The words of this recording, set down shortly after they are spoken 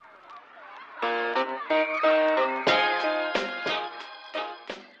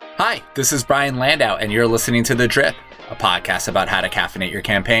Hi, this is Brian Landau, and you're listening to The Drip, a podcast about how to caffeinate your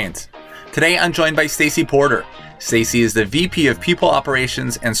campaigns. Today, I'm joined by Stacey Porter. Stacey is the VP of People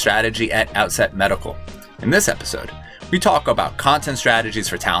Operations and Strategy at Outset Medical. In this episode, we talk about content strategies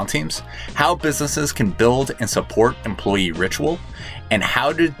for talent teams, how businesses can build and support employee ritual, and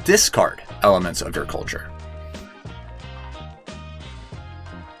how to discard elements of your culture.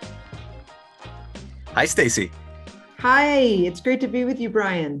 Hi, Stacey. Hi, it's great to be with you,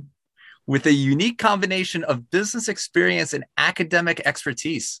 Brian. With a unique combination of business experience and academic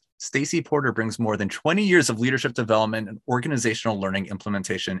expertise, Stacey Porter brings more than 20 years of leadership development and organizational learning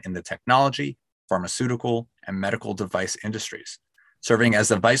implementation in the technology, pharmaceutical, and medical device industries. Serving as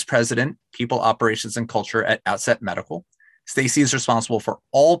the Vice President, People Operations and Culture at Outset Medical, Stacey is responsible for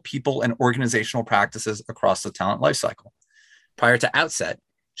all people and organizational practices across the talent lifecycle. Prior to Outset,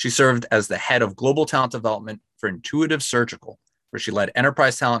 she served as the head of global talent development for Intuitive Surgical, where she led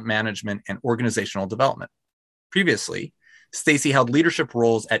enterprise talent management and organizational development. Previously, Stacey held leadership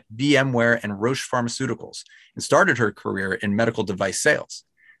roles at VMware and Roche Pharmaceuticals and started her career in medical device sales.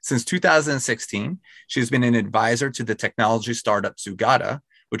 Since 2016, she has been an advisor to the technology startup Zugata,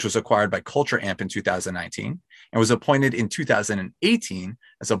 which was acquired by Culture Amp in 2019, and was appointed in 2018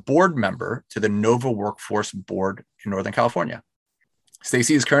 as a board member to the Nova Workforce Board in Northern California.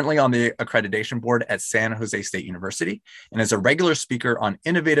 Stacey is currently on the accreditation board at San Jose State University and is a regular speaker on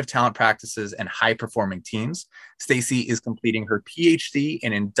innovative talent practices and high-performing teams. Stacey is completing her PhD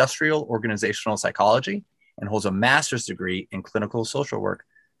in industrial organizational psychology and holds a master's degree in clinical social work.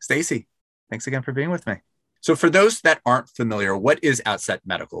 Stacey, thanks again for being with me. So for those that aren't familiar, what is Outset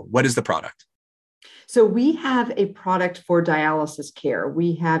Medical? What is the product? So we have a product for dialysis care.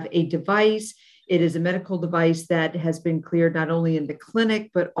 We have a device. It is a medical device that has been cleared not only in the clinic,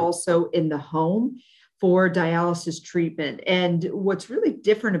 but also in the home for dialysis treatment. And what's really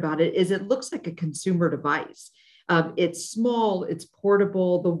different about it is it looks like a consumer device. It's small, it's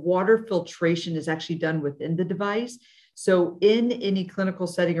portable. The water filtration is actually done within the device. So in any clinical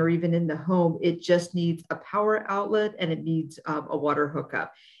setting or even in the home, it just needs a power outlet and it needs a water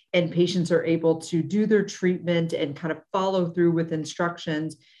hookup. And patients are able to do their treatment and kind of follow through with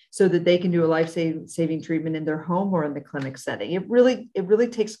instructions so that they can do a life-saving treatment in their home or in the clinic setting. It really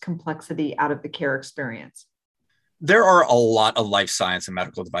takes complexity out of the care experience. There are a lot of life science and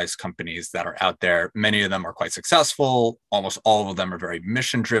medical device companies that are out there. Many of them are quite successful. Almost all of them are very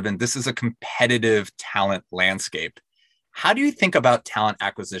mission-driven. This is a competitive talent landscape. How do you think about talent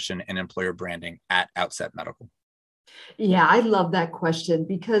acquisition and employer branding at Outset Medical? Yeah, I love that question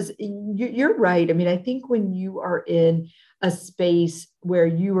because you're right. I mean, I think when you are in a space where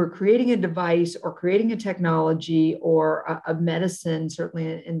you are creating a device or creating a technology or a medicine,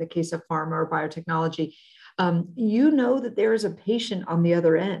 certainly in the case of pharma or biotechnology, you know that there is a patient on the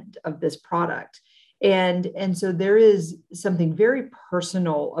other end of this product. And so there is something very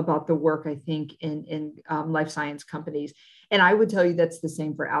personal about the work, I think, in life science companies. And I would tell you that's the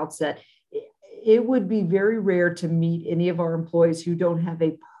same for Outset. It would be very rare to meet any of our employees who don't have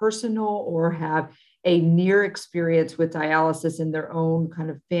a personal or have a near experience with dialysis in their own kind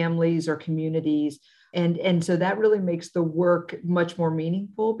of families or communities. And so that really makes the work much more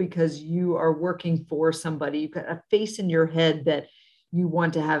meaningful because you are working for somebody. You've got a face in your head that you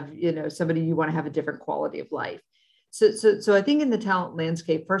want to have, somebody you want to have a different quality of life. So I think in the talent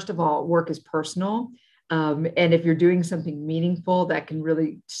landscape, first of all, work is personal. And if you're doing something meaningful that can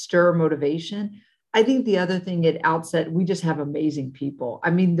really stir motivation, I think the other thing at Outset, we just have amazing people. I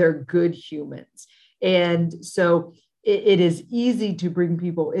mean, they're good humans. And so it is easy to bring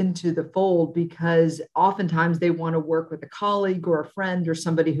people into the fold because oftentimes they want to work with a colleague or a friend or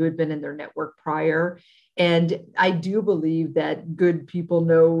somebody who had been in their network prior. And I do believe that good people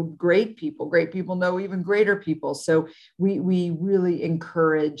know great people know even greater people. So we really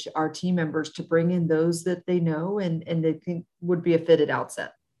encourage our team members to bring in those that they know and they think would be a fit at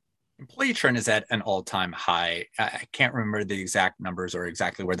Outset. Employee churn is at an all-time high. I can't remember the exact numbers or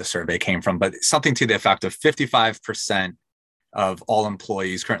exactly where the survey came from, but something to the effect of 55% of all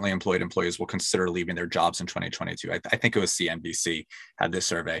employees, currently employed employees, will consider leaving their jobs in 2022. I think it was CNBC had this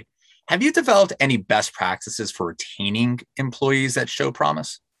survey. Have you developed any best practices for retaining employees that show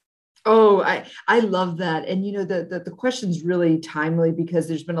promise? Oh, I love that. And, the question's really timely because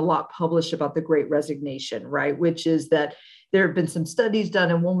there's been a lot published about the Great Resignation, right? Which is that there have been some studies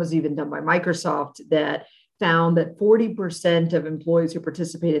done, and one was even done by Microsoft that found that 40% of employees who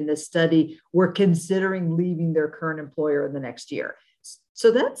participated in this study were considering leaving their current employer in the next year.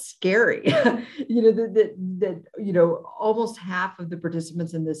 So that's scary. Almost half of the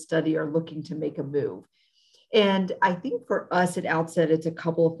participants in this study are looking to make a move. And I think for us at Outset, it's a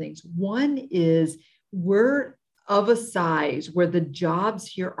couple of things. One is we're of a size where the jobs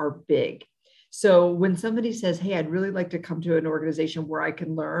here are big. So when somebody says, hey, I'd really like to come to an organization where I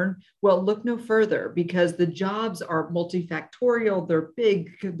can learn, well, look no further because the jobs are multifactorial, they're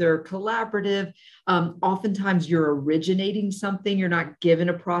big, they're collaborative. Oftentimes you're originating something. You're not given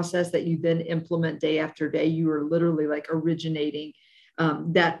a process that you then implement day after day. You are literally like originating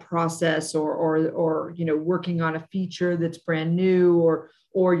that process or working on a feature that's brand new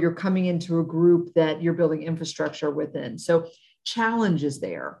or you're coming into a group that you're building infrastructure within. So challenge is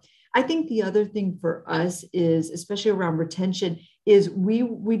there. I think the other thing for us is, especially around retention, is we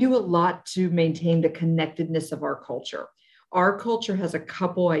do a lot to maintain the connectedness of our culture. Our culture has a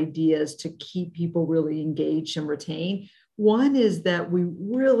couple ideas to keep people really engaged and retained. One is that we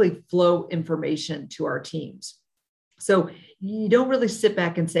really flow information to our teams. So you don't really sit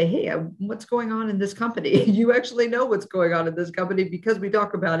back and say, hey, what's going on in this company? You actually know what's going on in this company because we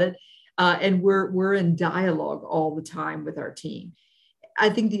talk about it. And we're in dialogue all the time with our team. I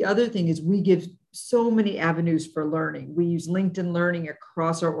think the other thing is we give so many avenues for learning. We use LinkedIn Learning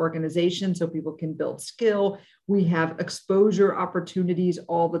across our organization so people can build skill. We have exposure opportunities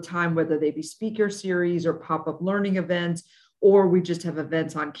all the time, whether they be speaker series or pop-up learning events, or we just have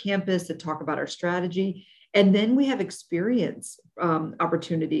events on campus that talk about our strategy. And then we have experience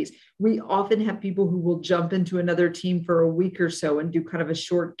opportunities. We often have people who will jump into another team for a week or so and do kind of a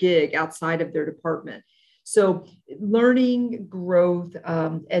short gig outside of their department. So learning, growth,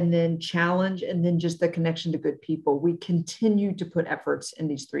 and then challenge, and then just the connection to good people. We continue to put efforts in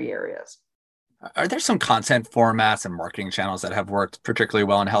these three areas. Are there some content formats and marketing channels that have worked particularly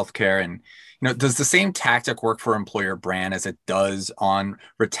well in healthcare? And does the same tactic work for employer brand as it does on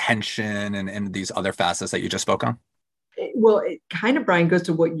retention and these other facets that you just spoke on? Well, it kind of, Brian, goes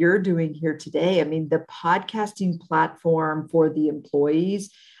to what you're doing here today. I mean, the podcasting platform for the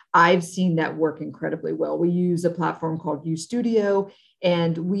employees, I've seen that work incredibly well. We use a platform called UStudio,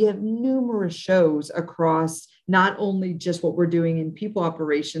 and we have numerous shows across not only just what we're doing in people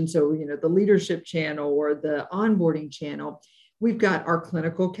operations, so the leadership channel or the onboarding channel. We've got our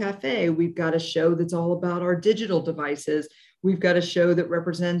clinical cafe. We've got a show that's all about our digital devices. We've got a show that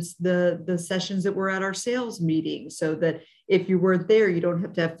represents the sessions that we're at our sales meeting, so that if you weren't there, you don't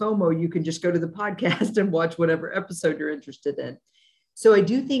have to have FOMO. You can just go to the podcast and watch whatever episode you're interested in. So I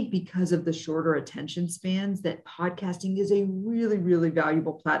do think because of the shorter attention spans, that podcasting is a really, really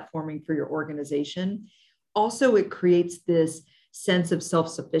valuable platforming for your organization. Also, it creates this sense of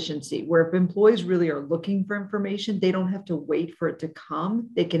self-sufficiency where if employees really are looking for information, they don't have to wait for it to come.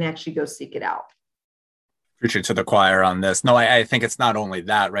 They can actually go seek it out. Preaching to the choir on this. No, I think it's not only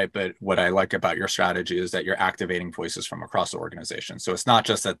that, right? But what I like about your strategy is that you're activating voices from across the organization. So it's not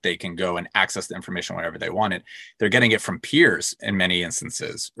just that they can go and access the information whenever they want it. They're getting it from peers in many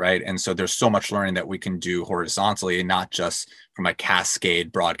instances, right? And so there's so much learning that we can do horizontally and not just from a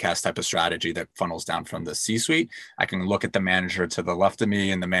cascade broadcast type of strategy that funnels down from the C-suite. I can look at the manager to the left of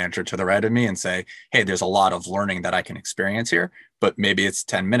me and the manager to the right of me and say, hey, there's a lot of learning that I can experience here, but maybe it's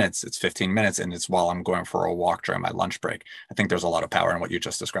 10 minutes, it's 15 minutes, and it's while I'm going for a walk during my lunch break. I think there's a lot of power in what you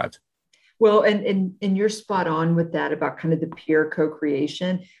just described. Well, and you're spot on with that about kind of the peer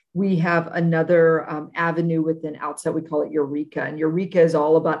co-creation. We have another avenue within Outset. We call it Eureka. And Eureka is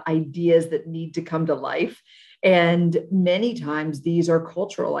all about ideas that need to come to life. And many times these are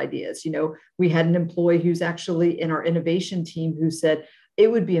cultural ideas. We had an employee who's actually in our innovation team who said, it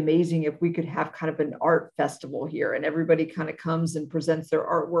would be amazing if we could have kind of an art festival here and everybody kind of comes and presents their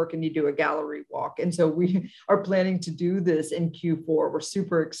artwork and you do a gallery walk. And so we are planning to do this in Q4. We're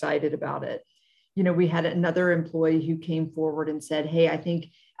super excited about it. We had another employee who came forward and said, hey, I think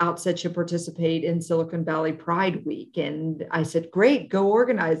Outset should participate in Silicon Valley Pride Week. And I said, great, go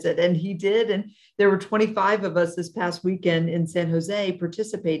organize it. And he did. And there were 25 of us this past weekend in San Jose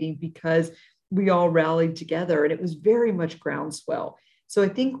participating because we all rallied together and it was very much groundswell. So I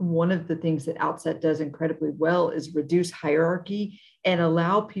think one of the things that Outset does incredibly well is reduce hierarchy and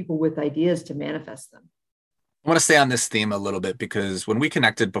allow people with ideas to manifest them. I want to stay on this theme a little bit because when we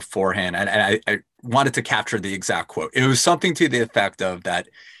connected beforehand, and I wanted to capture the exact quote, it was something to the effect of that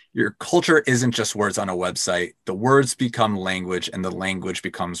your culture isn't just words on a website. The words become language and the language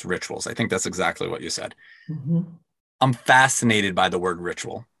becomes rituals. I think that's exactly what you said. Mm-hmm. I'm fascinated by the word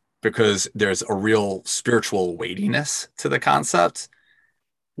ritual because there's a real spiritual weightiness to the concept.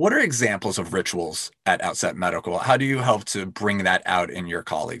 What are examples of rituals at Outset Medical? How do you help to bring that out in your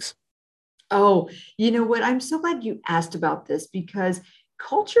colleagues? Oh, you know what? I'm so glad you asked about this because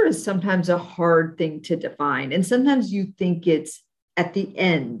culture is sometimes a hard thing to define. And sometimes you think it's at the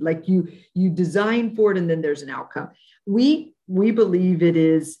end, like you design for it and then there's an outcome. We believe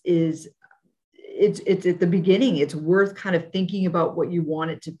it's at the beginning. It's worth kind of thinking about what you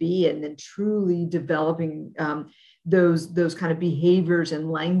want it to be, and then truly developing those kind of behaviors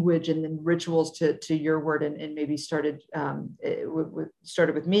and language and then rituals, to your word, and maybe started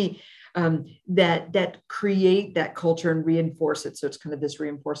with me, that create that culture and reinforce it. So it's kind of this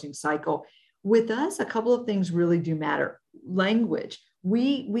reinforcing cycle. With us, a couple of things really do matter. Language.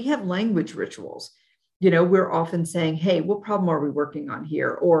 We have language rituals. We're often saying, hey, what problem are we working on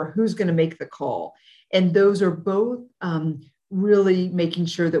here? Or who's going to make the call? And those are both really making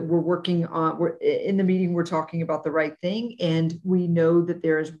sure that we're in the meeting, we're talking about the right thing. And we know that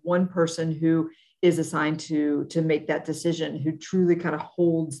there is one person who is assigned to make that decision, who truly kind of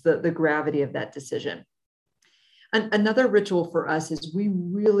holds the gravity of that decision. Another ritual for us is we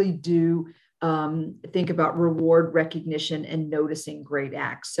really do think about reward recognition and noticing great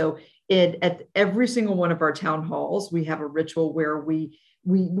acts. So at every single one of our town halls, we have a ritual where we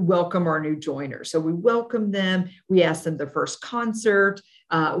welcome our new joiners. So we welcome them. We ask them their first concert.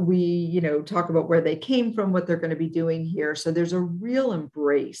 We talk about where they came from, what they're going to be doing here. So there's a real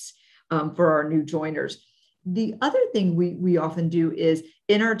embrace for our new joiners. The other thing we often do is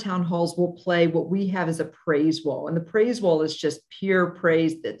in our town halls, we'll play what we have as a praise wall. And the praise wall is just pure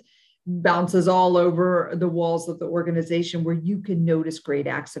praise that bounces all over the walls of the organization, where you can notice great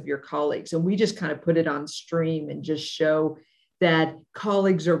acts of your colleagues. And we just kind of put it on stream and just show that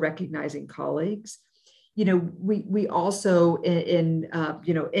colleagues are recognizing colleagues. We also in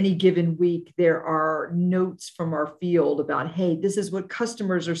any given week, there are notes from our field about, hey, this is what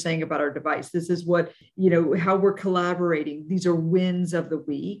customers are saying about our device. This is what, how we're collaborating. These are wins of the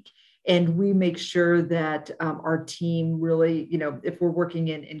week. And we make sure that our team really, if we're working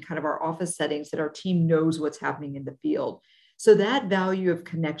in kind of our office settings, that our team knows what's happening in the field. So that value of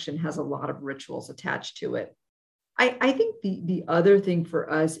connection has a lot of rituals attached to it. I think the other thing for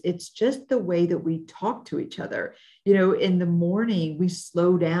us, it's just the way that we talk to each other. In the morning, we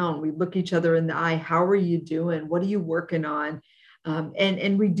slow down, we look each other in the eye. How are you doing? What are you working on?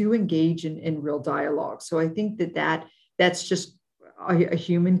 And we do engage in real dialogue. So I think that's just a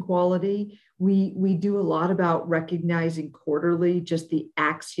human quality. We do a lot about recognizing quarterly just the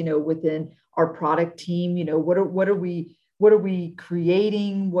acts, within our product team. What are we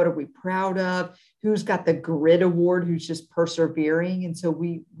creating? What are we proud of? Who's got the grit award? Who's just persevering? And so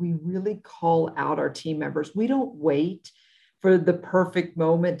we really call out our team members. We don't wait for the perfect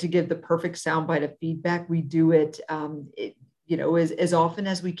moment to give the perfect soundbite of feedback. We do it, as often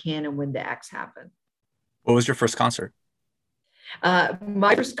as we can and when the acts happen. What was your first concert?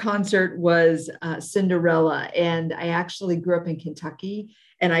 My first concert was Cinderella, and I actually grew up in Kentucky,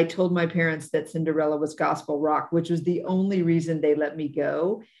 and I told my parents that Cinderella was gospel rock, which was the only reason they let me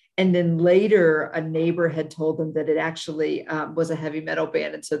go. And then later, a neighbor had told them that it actually was a heavy metal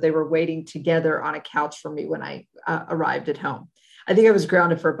band, and so they were waiting together on a couch for me when I arrived at home. I think I was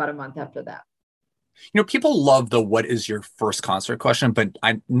grounded for about a month after that. People love the what is your first concert question, but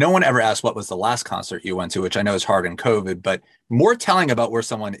no one ever asked what was the last concert you went to, which I know is hard in COVID, but more telling about where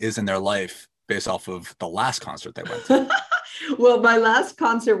someone is in their life based off of the last concert they went to. Well, my last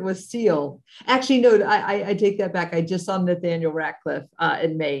concert was Seal. Actually, no, I take that back. I just saw Nathaniel Ratcliffe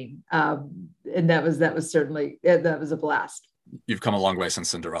in Maine. And that was certainly, that was a blast. You've come a long way since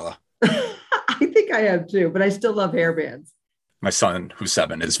Cinderella. I think I have too, but I still love hair bands. My son, who's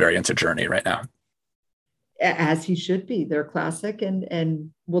 7, is very into Journey right now. As he should be. They're classic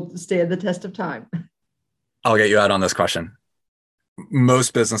and will stand the test of time. I'll get you out on this question.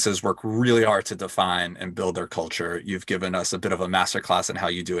 Most businesses work really hard to define and build their culture. You've given us a bit of a masterclass in how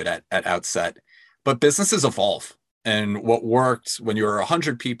you do it at Outset, but businesses evolve. And what worked when you're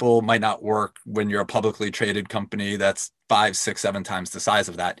 100 people might not work when you're a publicly traded company that's 5, 6, 7 times the size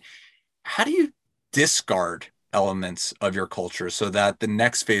of that. How do you discard elements of your culture so that the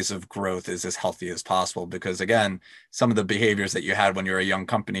next phase of growth is as healthy as possible? Because again, some of the behaviors that you had when you're a young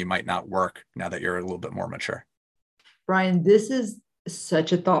company might not work now that you're a little bit more mature. Brian, this is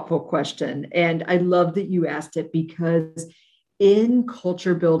such a thoughtful question. And I love that you asked it, because in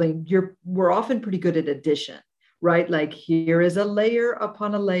culture building, we're often pretty good at addition, right? Like here is a layer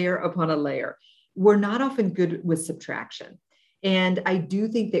upon a layer upon a layer. We're not often good with subtraction. And I do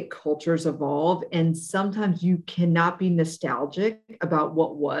think that cultures evolve, and sometimes you cannot be nostalgic about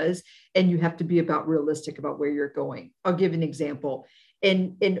what was, and you have to be realistic about where you're going. I'll give an example.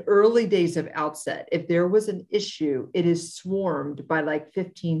 In early days of Outset, if there was an issue, it is swarmed by like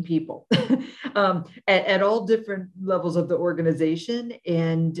 15 people at all different levels of the organization,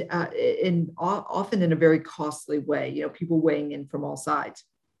 and often in a very costly way. People weighing in from all sides.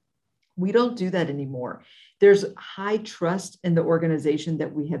 We don't do that anymore. There's high trust in the organization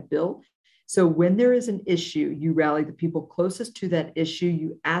that we have built. So when there is an issue, you rally the people closest to that issue.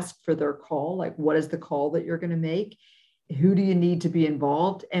 You ask for their call, like what is the call that you're going to make? Who do you need to be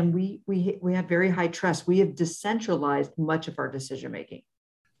involved? And we have very high trust. We have decentralized much of our decision making.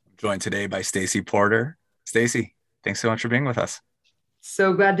 I'm joined today by Stacey Porter. Stacey, thanks so much for being with us.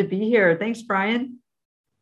 So glad to be here. Thanks, Brian.